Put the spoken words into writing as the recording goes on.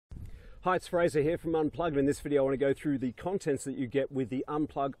Hi, it's Fraser here from Unplug, and in this video I want to go through the contents that you get with the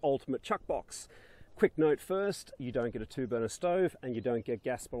Unplug Ultimate Chuckbox. Quick note first, you don't get a 2-burner stove and you don't get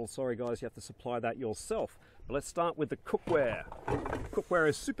gas bottles. Sorry guys, you have to supply that yourself. But let's start with the cookware. Cookware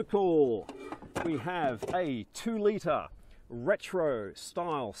is super cool. We have a 2-litre retro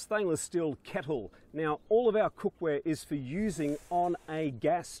style stainless steel kettle. Now all of our cookware is for using on a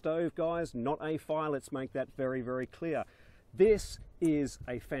gas stove, guys, not a fire. Let's make that very, very clear. This is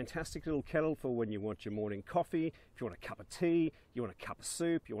a fantastic little kettle for when you want your morning coffee, if you want a cup of tea, you want a cup of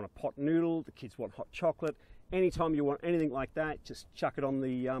soup, you want a pot noodle, the kids want hot chocolate. Anytime you want anything like that, just chuck it on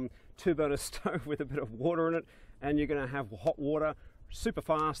the 2-burner stove with a bit of water in it, and you're going to have hot water super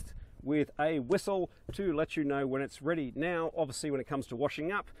fast with a whistle to let you know when it's ready. Now, obviously, when it comes to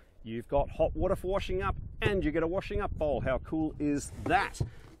washing up, you've got hot water for washing up, and you get a washing up bowl. How cool is that?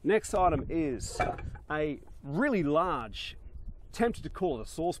 Next item is a really large, tempted to call it a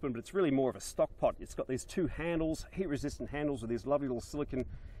saucepan, but it's really more of a stock pot. It's got these 2 handles, heat resistant handles with these lovely little silicone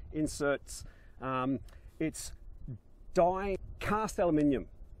inserts. It's die cast aluminium,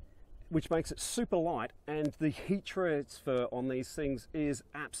 which makes it super light, and the heat transfer on these things is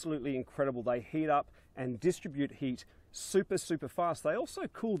absolutely incredible. They heat up and distribute heat super fast. They also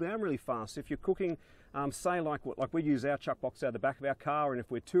cool down really fast. If you're cooking, say like we use our Chuckbox out the back of our car, and if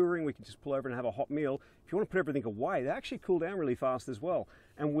we're touring, we can just pull over and have a hot meal. If you want to put everything away, they actually cool down really fast as well.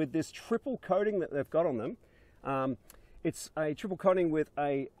 And with this triple coating that they've got on them, it's a triple coating with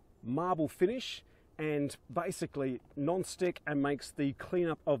a marble finish and basically non-stick, and makes the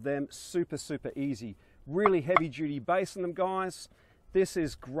cleanup of them super easy. Really heavy duty base in them, guys. This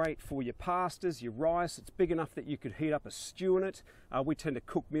is great for your pastas, your rice. It's big enough that you could heat up a stew in it. We tend to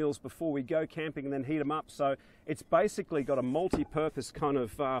cook meals before we go camping and then heat them up. So it's basically got a multi-purpose kind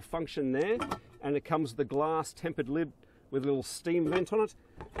of function there. And it comes with a glass tempered lid with a little steam vent on it.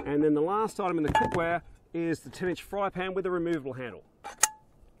 And then the last item in the cookware is the 10-inch fry pan with a removable handle.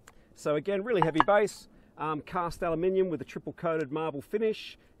 So again, really heavy base, cast aluminium with a triple coated marble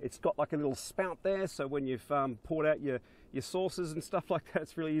finish. It's got like a little spout there, so when you've poured out your sauces and stuff like that,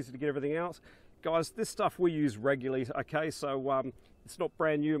 it's really easy to get everything out. Guys, this stuff we use regularly, okay, so it's not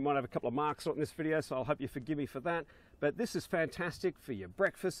brand new. It might have a couple of marks on it in this video, so I'll hope you forgive me for that. But this is fantastic for your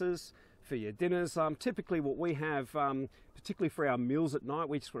breakfasts, for your dinners. Typically what we have, particularly for our meals at night,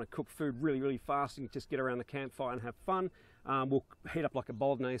 we just want to cook food really fast and just get around the campfire and have fun. We'll heat up like a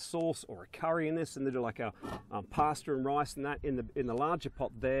bolognese sauce or a curry in this, and then do like our pasta and rice and that in the larger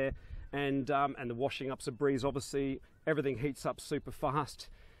pot there. And the washing up's a breeze, obviously. Everything heats up super fast.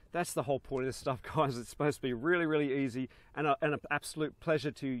 That's the whole point of this stuff, guys. It's supposed to be really easy and an absolute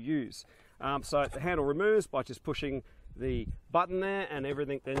pleasure to use. So the handle removes by just pushing the button there, and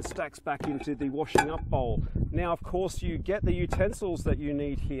everything then stacks back into the washing up bowl. Now, of course, you get the utensils that you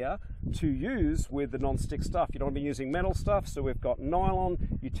need here to use with the non-stick stuff. You don't want to be using metal stuff, so we've got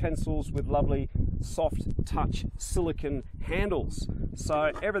nylon utensils with lovely soft touch silicone handles.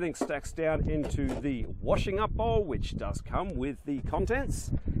 So everything stacks down into the washing up bowl, which does come with the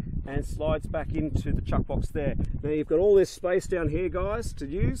contents, and slides back into the Chuckbox there. Now you've got all this space down here, guys, to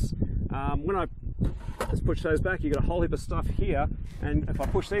use. When I let's push those back, you've got a whole heap of stuff here, and if I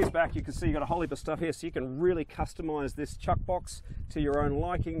push these back, you can see you've got a whole heap of stuff here, so you can really customize this Chuckbox to your own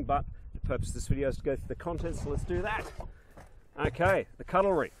liking. But the purpose of this video is to go through the contents, so let's do that. Okay, the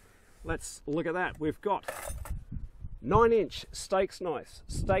cutlery. Let's look at that. We've got 9-inch steak knives,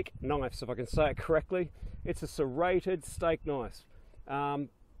 if I can say it correctly. It's a serrated steak knife.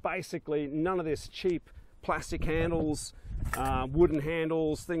 Basically, none of this cheap plastic handles, wooden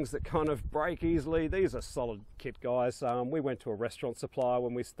handles, things that kind of break easily. These are solid kit, guys. We went to a restaurant supplier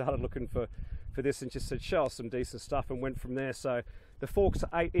when we started looking for this, and just said, show us some decent stuff, and went from there. So the forks are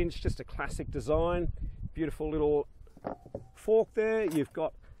 8-inch, just a classic design. Beautiful little fork there. You've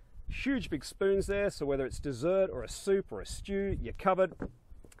got huge big spoons there, so whether it's dessert or a soup or a stew, you're covered.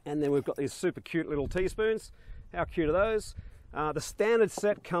 And then we've got these super cute little teaspoons. How cute are those? The standard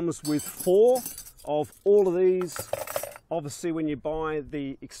set comes with 4 of all of these. Obviously, when you buy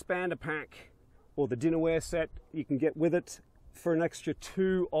the expander pack or the dinnerware set, you can get with it for an extra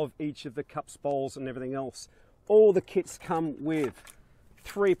 2 of each of the cups, bowls, and everything else. All the kits come with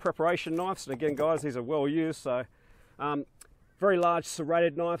 3 preparation knives, and again, guys, these are well used. So very large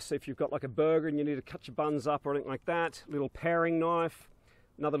serrated knife, so if you've got like a burger and you need to cut your buns up or anything like that. Little paring knife,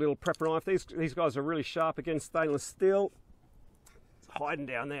 another little prepper knife. These guys are really sharp, again, stainless steel. It's hiding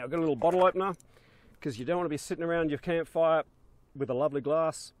down there. I've got a little bottle opener, because you don't want to be sitting around your campfire with a lovely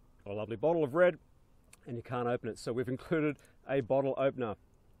glass or a lovely bottle of red and you can't open it. So we've included a bottle opener,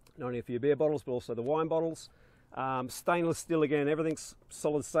 not only for your beer bottles but also the wine bottles. Stainless steel again, everything's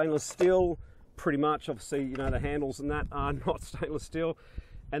solid stainless steel, pretty much. Obviously, you know, the handles and that are not stainless steel.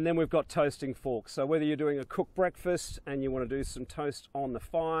 And then we've got toasting forks. So whether you're doing a cooked breakfast and you want to do some toast on the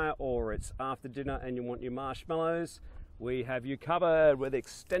fire, or it's after dinner and you want your marshmallows, we have you covered with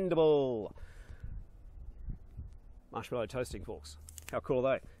extendable marshmallow toasting forks. How cool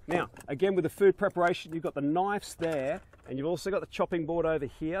are they? Now, again, with the food preparation, you've got the knives there, and you've also got the chopping board over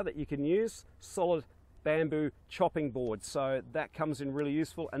here that you can use, solid bamboo chopping board. So that comes in really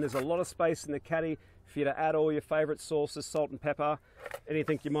useful, and there's a lot of space in the caddy for you to add all your favorite sauces, salt and pepper,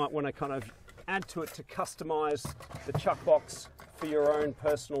 anything you might want to kind of add to it to customize the Chuckbox for your own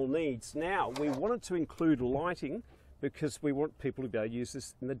personal needs. Now, we wanted to include lighting because we want people to be able to use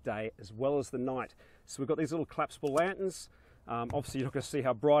this in the day as well as the night. So we've got these little collapsible lanterns. Obviously, you're not going to see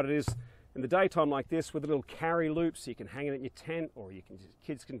how bright it is in the daytime like this, with a little carry loop, so you can hang it in your tent, or you can,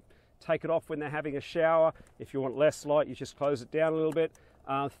 kids can take it off when they're having a shower. If you want less light, you just close it down a little bit.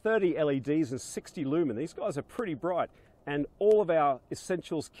 30 LEDs and 60 lumen. These guys are pretty bright, and all of our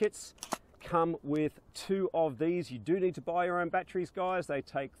essentials kits come with 2 of these. You do need to buy your own batteries, guys. They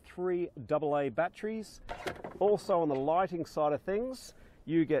take 3 AA batteries. Also, on the lighting side of things,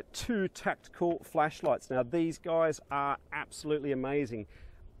 you get 2 tactical flashlights. Now, these guys are absolutely amazing.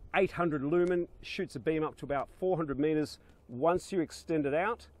 800 lumen, shoots a beam up to about 400 meters. Once you extend it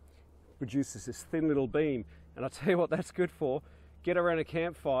out, produces this thin little beam. And I'll tell you what that's good for. Get around a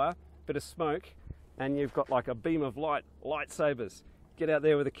campfire, bit of smoke, and you've got like a beam of light, lightsabers. Get out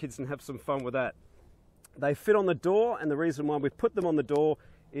there with the kids and have some fun with that. They fit on the door, and the reason why we put them on the door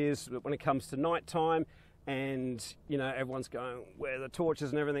is that when it comes to nighttime and, you know, everyone's going, where are the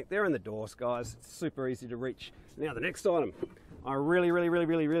torches and everything? They're in the doors, guys. It's super easy to reach. Now, the next item I really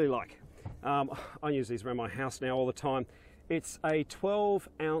like. I use these around my house now all the time. It's a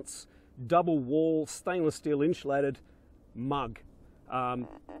 12-ounce double wall stainless steel insulated mug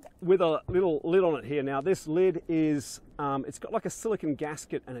with a little lid on it here. Now, this lid is, it's got like a silicone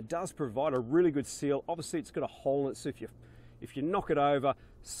gasket, and it does provide a really good seal. Obviously, it's got a hole in it, so if you knock it over,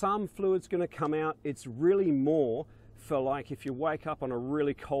 some fluid's going to come out. It's really more for like if you wake up on a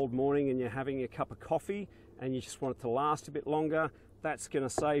really cold morning and you're having a cup of coffee and you just want it to last a bit longer. That's going to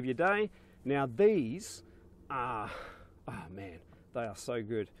save your day. Now, these are, oh man, they are so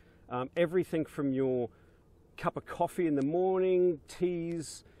good. Everything from your cup of coffee in the morning,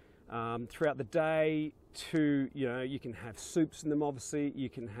 teas throughout the day, to, you know, you can have soups in them, obviously. You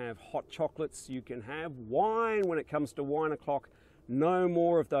can have hot chocolates. You can have wine when it comes to wine o'clock. No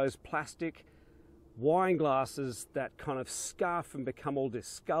more of those plastic wine glasses that kind of scuff and become all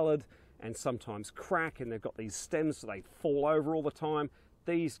discolored and sometimes crack, and they've got these stems so they fall over all the time.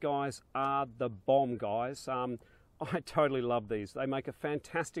 These guys are the bomb, guys. I totally love these. They make a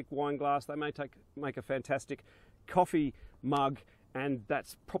fantastic wine glass. They make a fantastic coffee mug, and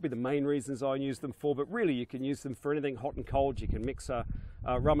that's probably the main reasons I use them for. But really, you can use them for anything hot and cold. You can mix a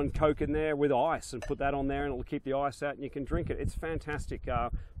rum and coke in there with ice and put that on there, and it'll keep the ice out, and you can drink it. It's fantastic.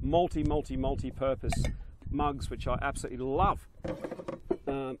 Multi-purpose mugs, which I absolutely love.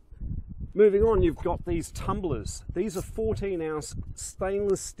 Moving on, you've got these tumblers. These are 14-ounce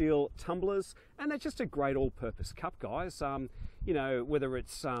stainless steel tumblers, and they're just a great all-purpose cup, guys. You know, whether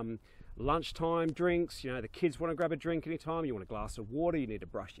it's lunchtime drinks, you know, the kids want to grab a drink anytime, you want a glass of water, you need to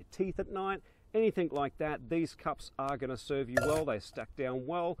brush your teeth at night, anything like that, these cups are going to serve you well. They stack down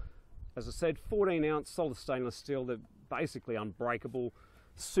well. As I said, 14-ounce solid stainless steel. They're basically unbreakable,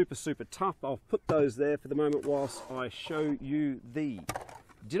 super tough. I'll put those there for the moment whilst I show you the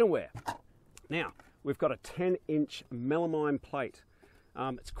dinnerware. Now, we've got a 10-inch melamine plate.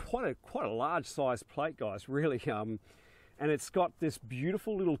 It's quite a large size plate, guys, really. And it's got this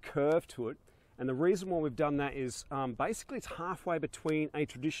beautiful little curve to it. And the reason why we've done that is basically it's halfway between a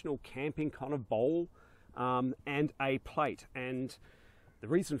traditional camping kind of bowl and a plate. And the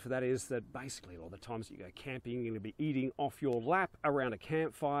reason for that is that basically a lot of the times you go camping, you're going to be eating off your lap around a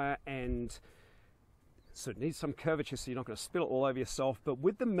campfire, and so it needs some curvature so you're not going to spill it all over yourself. But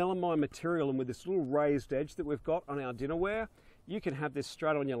with the melamine material and with this little raised edge that we've got on our dinnerware, you can have this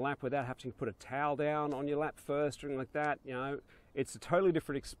straight on your lap without having to put a towel down on your lap first or anything like that. You know, it's a totally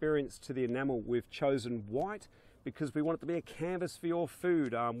different experience to the enamel. We've chosen white because we want it to be a canvas for your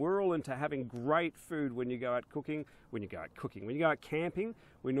food. We're all into having great food when you go out cooking. When you go out camping,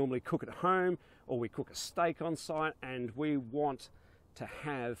 we normally cook at home or we cook a steak on site, and we want to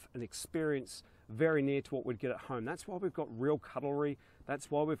have an experience very near to what we'd get at home. That's why we've got real cutlery. That's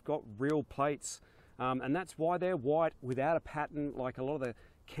why we've got real plates. And that's why they're white without a pattern. Like a lot of the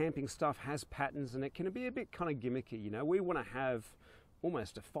camping stuff has patterns, and it can be a bit kind of gimmicky. You know, we want to have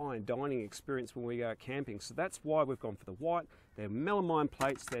almost a fine dining experience when we go camping. So that's why we've gone for the white. They're melamine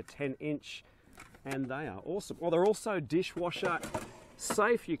plates, they're 10-inch, and they are awesome. Well, they're also dishwasher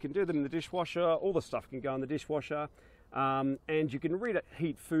safe. You can do them in the dishwasher. All the stuff can go in the dishwasher. And you can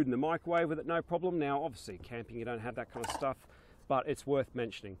heat food in the microwave with it, no problem. Now, obviously, camping, you don't have that kind of stuff, but it's worth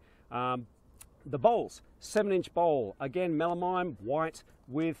mentioning. The bowls, 7-inch bowl, again, melamine, white,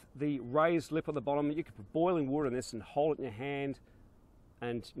 with the raised lip on the bottom. You could put boiling water in this and hold it in your hand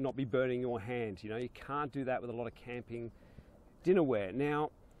and not be burning your hand. You know, you can't do that with a lot of camping dinnerware.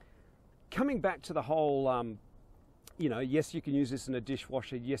 Now, coming back to the whole, you know, yes, you can use this in a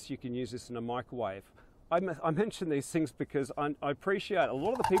dishwasher. Yes, you can use this in a microwave. I mention these things because I appreciate a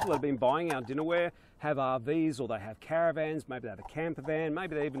lot of the people that have been buying our dinnerware have RVs, or they have caravans, maybe they have a camper van,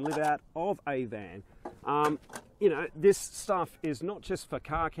 maybe they even live out of a van. You know, this stuff is not just for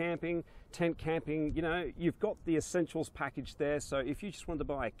car camping, tent camping. You know, you've got the essentials package there, so if you just want to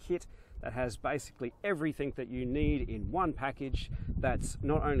buy a kit that has basically everything that you need in one package, that's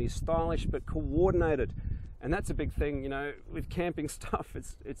not only stylish but coordinated. And that's a big thing, you know, with camping stuff.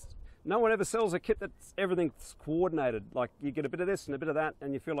 It's no one ever sells a kit that's everything's coordinated. Like, you get a bit of this and a bit of that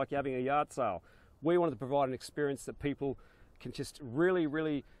and you feel like you're having a yard sale. We wanted to provide an experience that people can just really,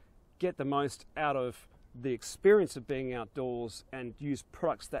 really get the most out of the experience of being outdoors and use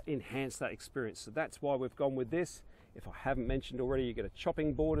products that enhance that experience. So that's why we've gone with this. If I haven't mentioned already, you get a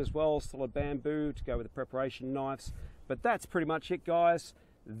chopping board as well, solid bamboo to go with the preparation knives. But that's pretty much it, guys.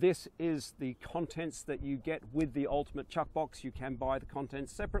 This is the contents that you get with the Ultimate Chuckbox. You can buy the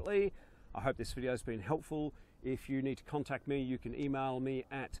contents separately. I hope this video has been helpful. If you need to contact me, you can email me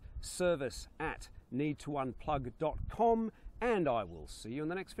at service@needtounplug.com, and I will see you in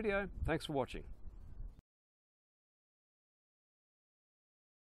the next video. Thanks for watching.